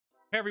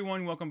Hey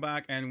everyone, welcome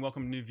back and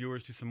welcome new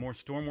viewers to some more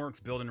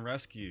Stormworks Build and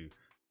Rescue.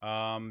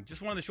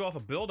 Just wanted to show off a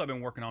build I've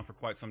been working on for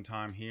quite some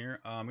time here.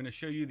 I'm going to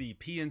show you the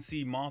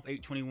PNC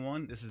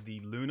MOTH821. This is the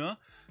Luna.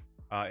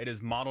 It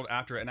is modeled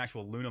after an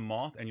actual Luna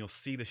moth, and you'll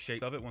see the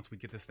shape of it once we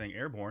get this thing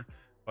airborne.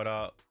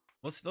 But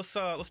let's do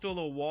a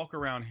little walk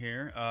around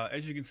here.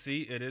 As you can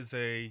see, it's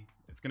going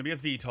to be a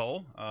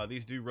VTOL.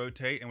 These do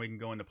rotate, and we can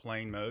go into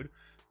plane mode.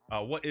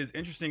 What is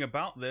interesting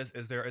about this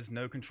is there is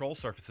no control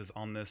surfaces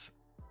on this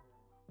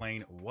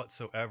plane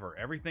whatsoever.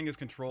 Everything is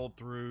controlled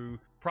through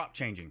prop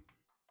changing.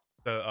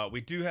 So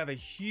we do have a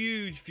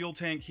huge fuel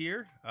tank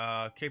here,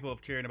 capable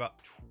of carrying about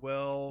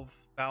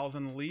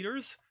 12,000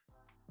 liters.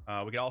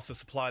 We can also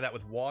supply that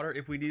with water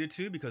if we needed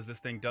to, because this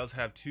thing does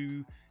have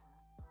two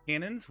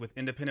cannons with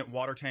independent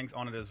water tanks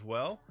on it as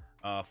well.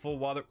 Full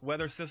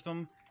weather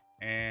system.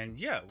 And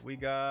yeah, we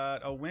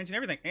got a winch and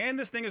everything. And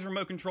this thing is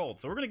remote controlled.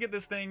 So we're going to get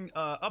this thing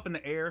up in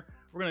the air.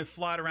 We're going to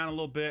fly it around a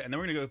little bit, and then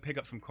we're going to go pick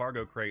up some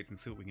cargo crates and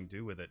see what we can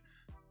do with it.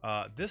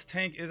 This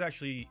tank is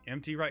actually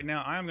empty right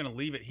now. I am going to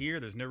leave it here.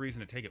 There's no reason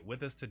to take it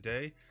with us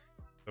today.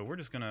 So we're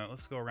just going to,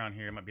 let's go around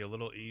here. It might be a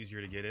little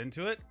easier to get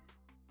into it.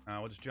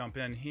 We'll just jump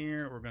in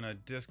here. We're going to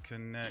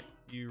disconnect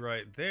you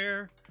right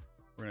there.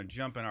 We're going to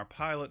jump in our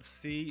pilot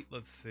seat.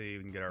 Let's see,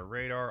 we can get our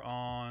radar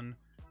on.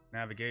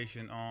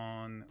 Navigation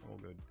on. We'll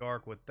go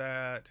dark with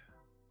that.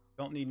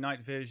 Don't need night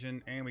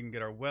vision, and we can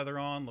get our weather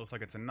on. Looks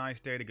like it's a nice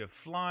day to go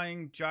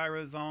flying.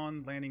 Gyros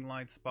on. Landing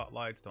lights,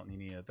 spotlights. Don't need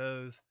any of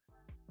those.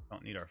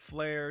 Don't need our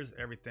flares.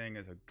 Everything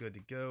is good to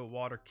go.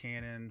 Water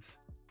cannons.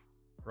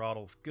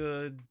 Throttle's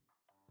good.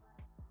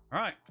 All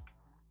right.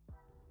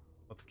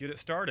 Let's get it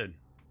started.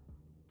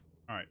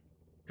 All right.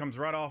 Comes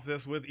right off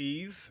this with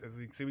ease. As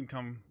we can see, we can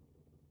come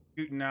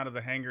shooting out of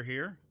the hangar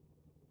here.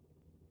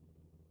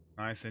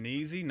 Nice and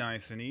easy,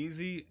 nice and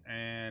easy,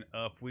 and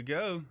up we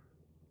go.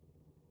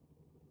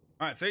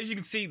 All right, so as you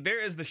can see, there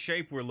is the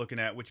shape we're looking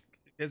at, which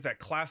is that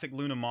classic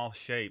Luna moth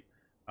shape.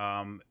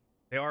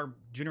 They are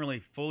generally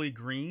fully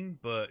green,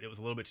 but it was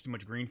a little bit too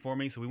much green for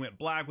me, so we went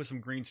black with some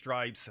green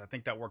stripes. I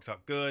think that works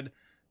out good.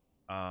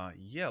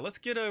 Yeah, let's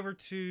get over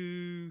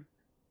to...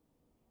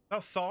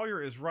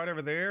 Sawyer is right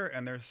over there,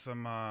 and there's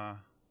some...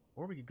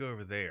 or we could go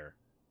over there.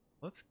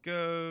 Let's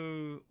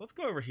go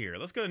over here.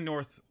 Let's go to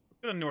North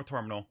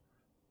Terminal.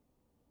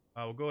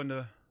 We'll go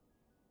into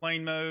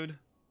plane mode.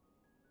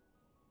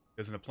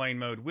 Goes into plane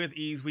mode with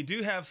ease. We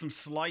do have some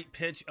slight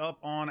pitch up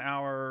on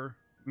our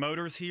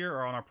motors here,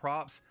 or on our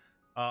props.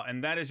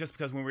 And that is just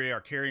because when we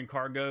are carrying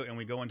cargo and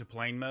we go into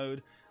plane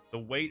mode, the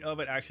weight of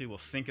it actually will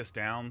sink us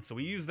down. So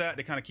we use that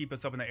to kind of keep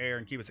us up in the air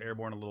and keep us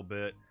airborne a little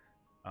bit.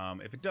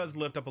 If it does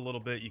lift up a little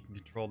bit, you can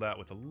control that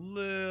with a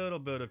little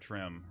bit of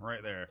trim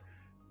right there.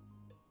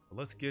 So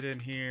let's get in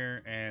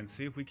here and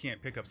see if we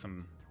can't pick up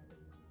some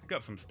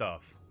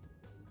stuff.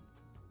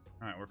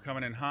 All right, we're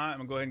coming in hot. I'm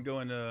gonna go ahead and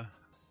go into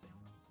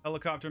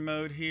helicopter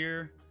mode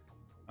here.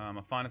 I'll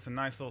find us a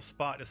nice little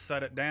spot to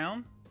set it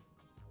down.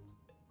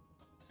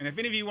 And if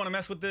any of you want to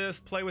mess with this,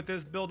 play with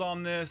this, build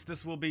on this,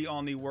 this will be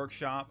on the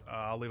workshop.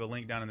 I'll leave a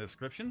link down in the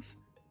descriptions.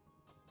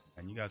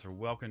 And you guys are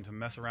welcome to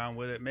mess around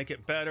with it. Make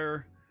it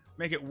better,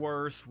 make it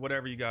worse,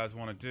 whatever you guys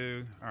want to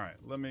do. All right,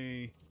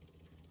 I'm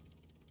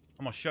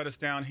gonna shut us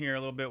down here a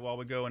little bit while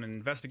we go and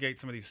investigate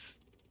some of these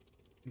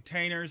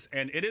containers.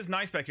 And it is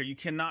nice back here. You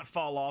cannot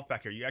fall off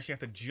back here. You actually have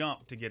to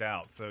jump to get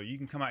out. So you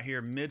can come out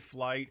here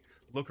mid-flight,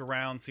 look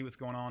around, see what's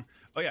going on.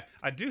 Oh yeah,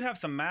 I do have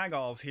some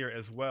magals here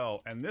as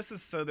well. And this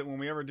is so that when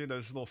we ever do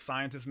those little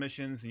scientist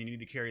missions and you need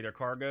to carry their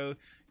cargo,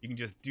 you can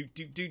just you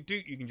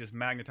can just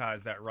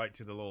magnetize that right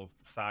to the little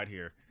side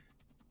here.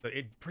 So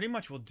it pretty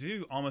much will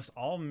do almost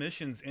all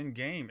missions in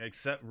game,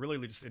 except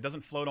really just it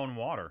doesn't float on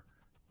water.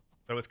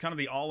 So it's kind of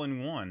the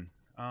all-in-one.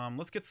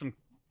 Let's get some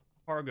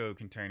cargo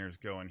containers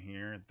going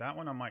here. That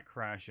one I might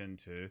crash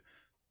into.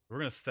 We're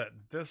gonna set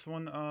this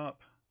one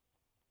up.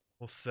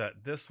 We'll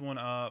set this one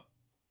up,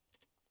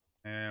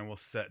 and we'll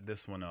set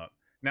this one up.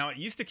 Now it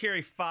used to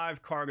carry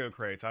 5 cargo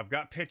crates. I've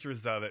got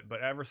pictures of it,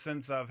 but ever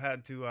since I've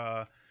had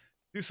to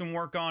do some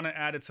work on it,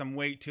 added some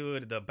weight to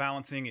it, the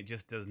balancing, it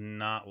just does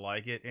not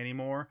like it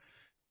anymore.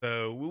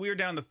 So we're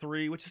down to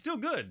 3, which is still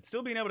good.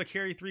 Still being able to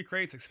carry 3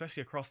 crates,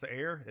 especially across the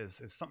air,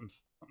 is something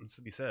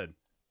to be said.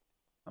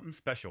 Something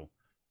special.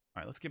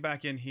 All right, let's get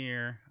back in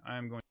here.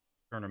 I'm going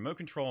to turn remote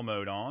control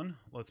mode on.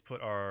 Let's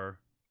put our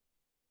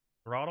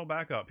throttle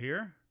back up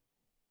here.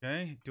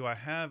 Okay, do I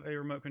have a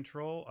remote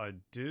control? I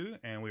do,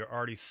 and we are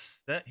already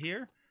set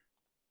here.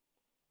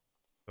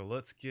 So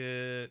let's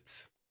get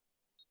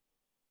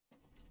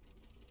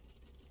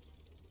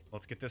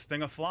this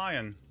thing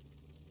a-flying.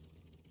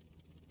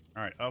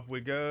 All right, up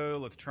we go.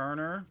 Let's turn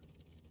her.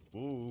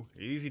 Ooh,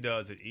 easy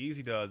does it,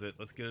 easy does it.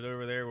 Let's get it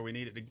over there where we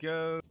need it to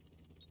go.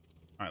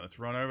 All right, let's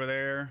run over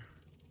there.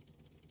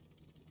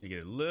 You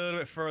get a little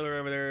bit further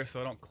over there so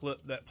I don't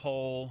clip that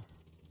pole.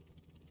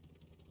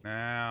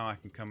 Now I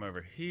can come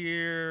over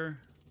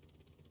here.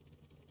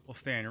 We'll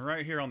stand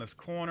right here on this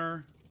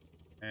corner.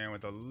 And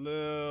with a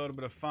little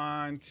bit of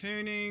fine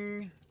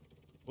tuning.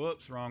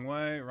 Whoops, wrong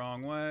way,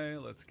 wrong way.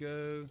 Let's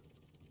go.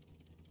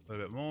 A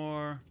little bit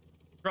more.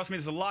 Trust me,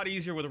 it's a lot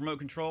easier with remote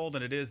control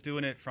than it is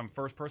doing it from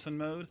first-person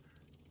mode.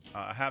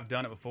 I have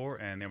done it before,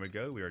 and there we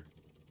go. We are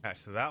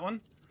attached to that one.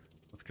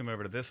 Let's come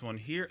over to this one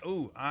here.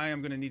 Oh, I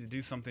am going to need to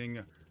do something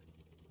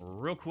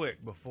real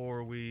quick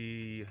before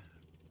we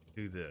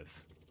do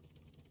this.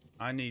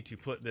 I need to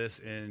put this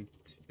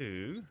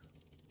into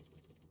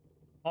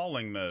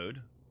hauling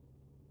mode.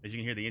 As you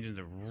can hear, the engines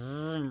are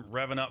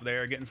revving up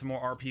there, getting some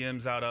more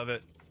RPMs out of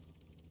it,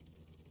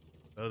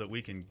 so that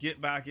we can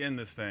get back in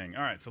this thing.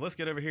 All right, so let's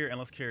get over here and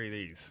let's carry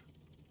these.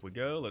 If we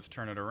go, let's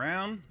turn it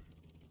around.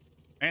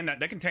 And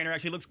that container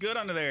actually looks good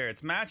under there.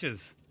 It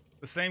matches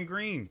the same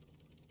green.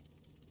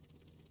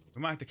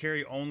 We might have to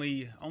carry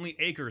only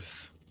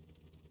acres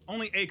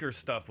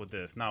stuff with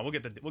this. Nah, we'll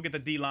get the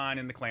D-line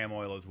and the clam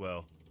oil as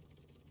well.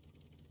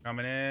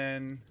 Coming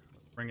in,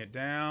 bring it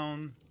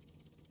down.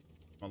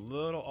 I'm a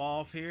little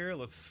off here.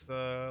 Let's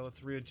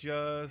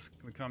readjust.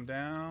 Can we come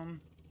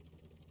down?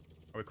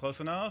 Are we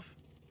close enough?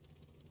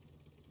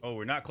 Oh,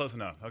 we're not close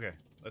enough. Okay,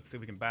 let's see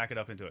if we can back it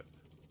up into it.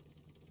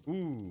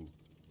 Ooh.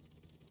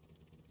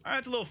 All right,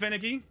 it's a little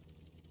finicky.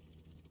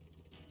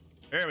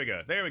 There we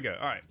go. There we go.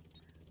 All right.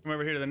 Come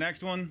over here to the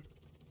next one.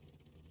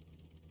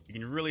 You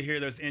can really hear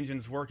those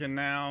engines working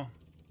now.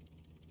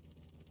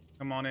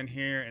 Come on in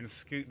here and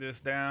scoot this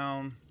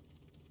down.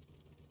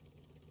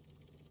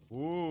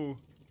 Ooh.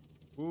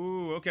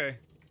 Ooh, okay.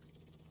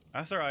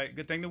 That's all right.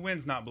 Good thing the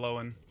wind's not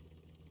blowing.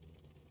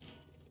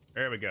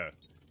 There we go.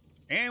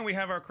 And we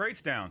have our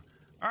crates down.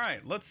 All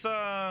right, let's get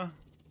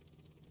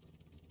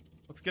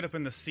up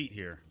in the seat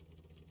here.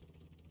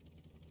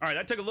 All right,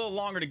 that took a little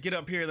longer to get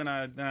up here than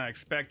I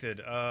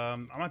expected.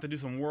 I'm gonna have to do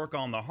some work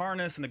on the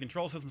harness and the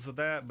control systems of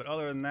that, but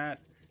other than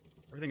that,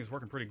 everything is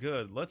working pretty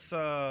good. Let's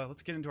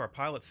get into our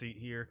pilot seat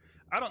here.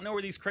 I don't know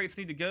where these crates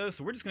need to go,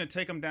 so we're just gonna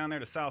take them down there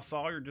to South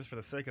Sawyer just for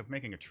the sake of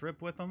making a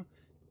trip with them.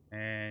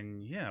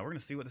 And yeah, we're gonna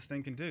see what this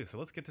thing can do. So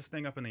let's get this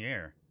thing up in the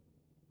air.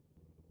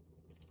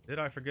 Did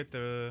I forget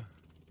to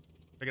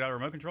take it out of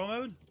remote control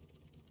mode?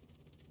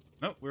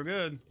 Nope, we're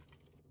good.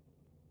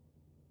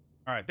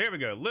 All right, there we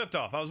go. Lift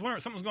off. I was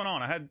wondering something was going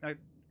on.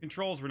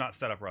 Controls were not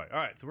set up right. All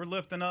right, so we're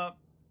lifting up.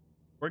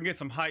 We're gonna get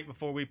some height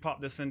before we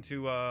pop this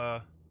into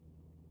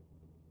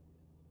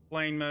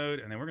plane mode,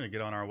 and then we're gonna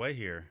get on our way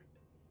here.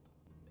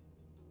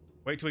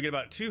 Wait till we get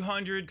about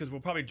 200, because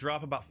we'll probably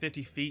drop about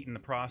 50 feet in the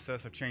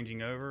process of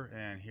changing over.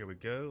 And here we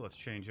go. Let's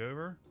change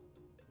over.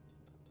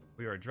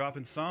 We are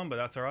dropping some, but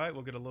that's all right.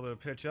 We'll get a little bit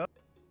of pitch up.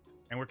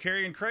 And we're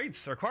carrying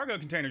crates, or cargo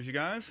containers, you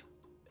guys.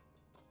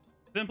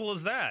 Simple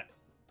as that.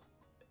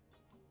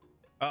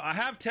 I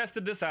have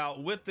tested this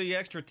out with the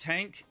extra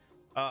tank.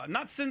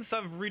 Not since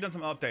I've redone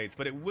some updates,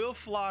 but it will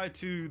fly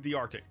to the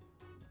Arctic.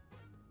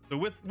 So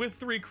with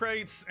 3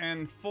 crates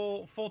and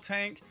full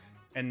tank,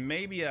 and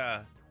maybe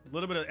a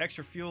little bit of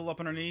extra fuel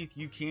up underneath,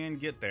 you can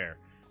get there.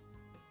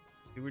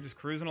 We're just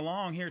cruising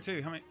along here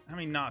too. How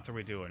many knots are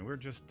we doing? We're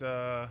just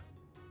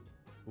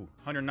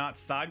 100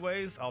 knots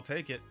sideways. I'll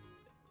take it.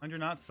 100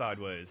 knots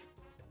sideways.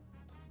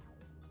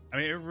 I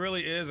mean, it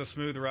really is a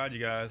smooth ride, you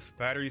guys.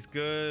 Battery's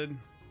good.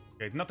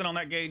 Okay, nothing on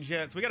that gauge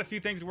yet, so we got a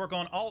few things to work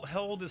on. Alt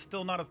hold is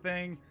still not a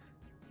thing.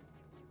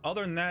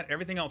 Other than that,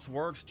 everything else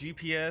works.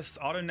 GPS,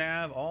 auto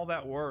nav, all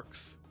that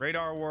works.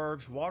 Radar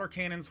works. Water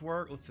cannons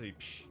work. Let's see.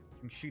 Psh, you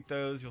can shoot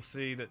those. You'll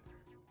see that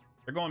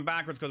they're going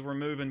backwards because we're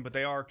moving, but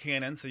they are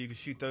cannons, so you can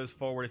shoot those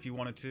forward if you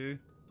wanted to.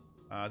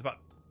 It's about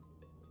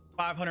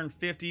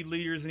 550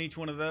 liters in each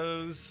one of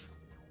those.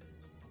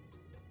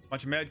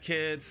 Bunch of med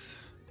kits.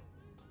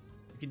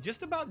 You can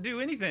just about do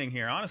anything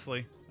here,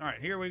 honestly. All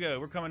right, here we go.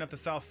 We're coming up to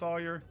South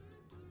Sawyer.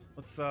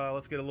 Let's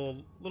get a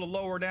little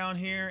lower down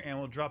here, and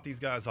we'll drop these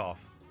guys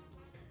off.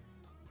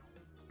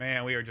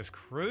 Man, we are just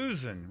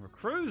cruising. We're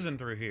cruising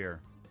through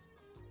here.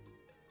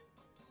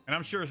 And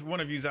I'm sure one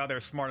of you's out there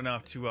smart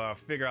enough to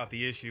figure out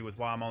the issue with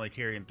why I'm only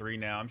carrying 3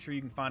 now. I'm sure you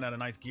can find out a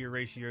nice gear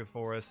ratio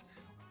for us.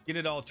 Get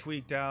it all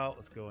tweaked out.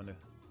 Let's go into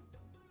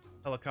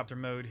helicopter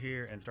mode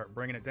here and start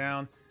bringing it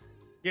down.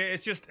 Yeah,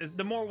 it's just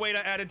the more weight I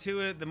added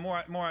to it, the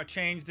more I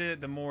changed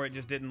it, the more it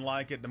just didn't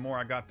like it, the more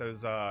I got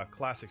those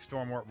classic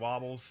storm warp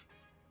wobbles.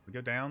 We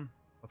go down?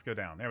 Let's go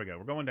down. There we go.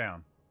 We're going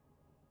down.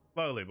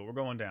 Slowly, but we're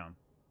going down.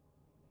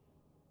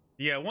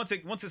 Yeah, once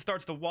it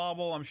starts to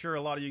wobble, I'm sure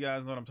a lot of you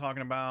guys know what I'm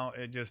talking about.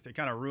 It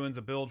kind of ruins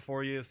a build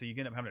for you, so you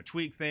end up having to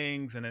tweak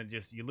things, and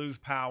you lose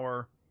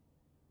power.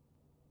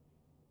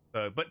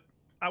 So, but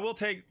I will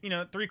take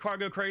 3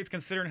 cargo crates,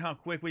 considering how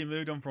quick we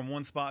moved them from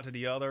one spot to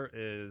the other.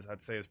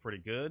 I'd say is pretty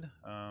good.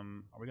 Are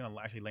we gonna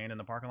actually land in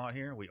the parking lot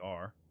here? We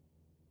are.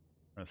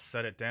 I'm gonna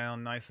set it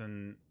down nice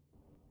and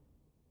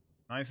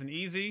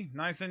easy.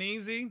 Nice and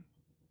easy.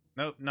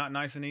 Nope, not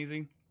nice and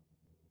easy.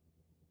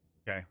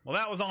 Okay, well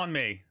that was on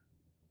me.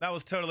 That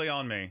was totally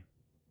on me.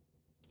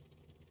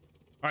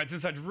 All right,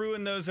 since I'd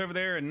ruined those over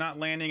there and not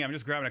landing, I'm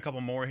just grabbing a couple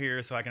more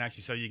here so I can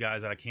actually show you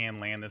guys that I can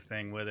land this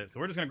thing with it.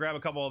 So we're just gonna grab a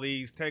couple of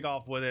these, take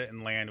off with it,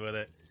 and land with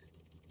it.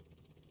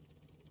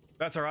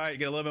 That's all right,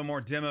 get a little bit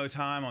more demo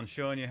time on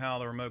showing you how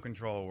the remote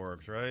control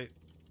works, right?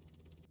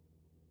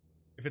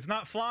 If it's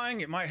not flying,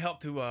 it might help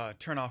to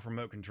turn off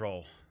remote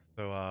control.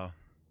 So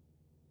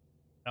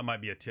That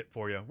might be a tip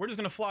for you. We're just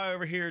gonna fly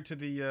over here to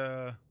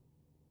the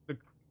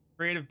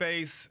creative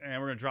base,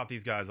 and we're gonna drop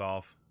these guys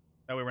off.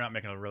 That way we're not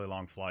making a really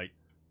long flight.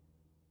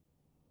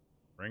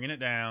 Bringing it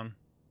down.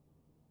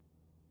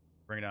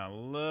 Bring it down a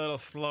little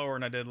slower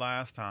than I did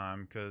last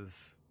time,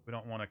 because we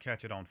don't want to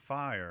catch it on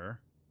fire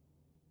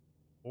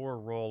or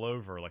roll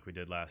over like we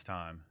did last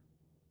time.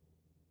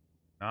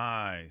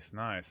 Nice,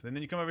 nice. And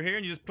then you come over here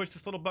and you just push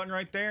this little button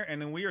right there,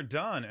 and then we are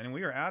done, and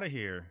we are out of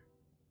here.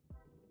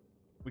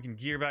 We can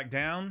gear back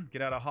down,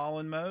 get out of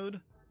hauling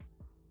mode,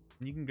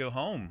 and you can go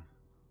home.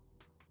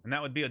 And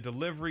that would be a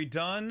delivery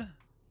done.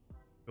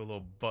 Do a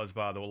little buzz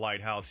by the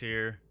lighthouse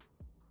here.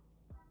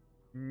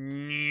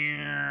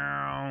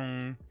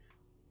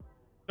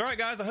 All right,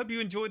 guys, I hope you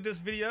enjoyed this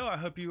video. I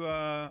hope you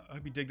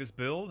dig this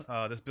build.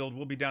 This build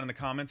will be down in the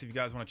comments if you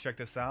guys want to check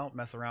this out,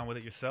 mess around with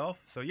it yourself.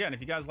 So yeah, and if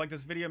you guys like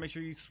this video, make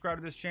sure you subscribe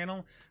to this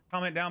channel,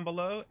 comment down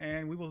below,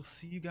 and we will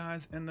see you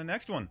guys in the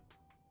next one.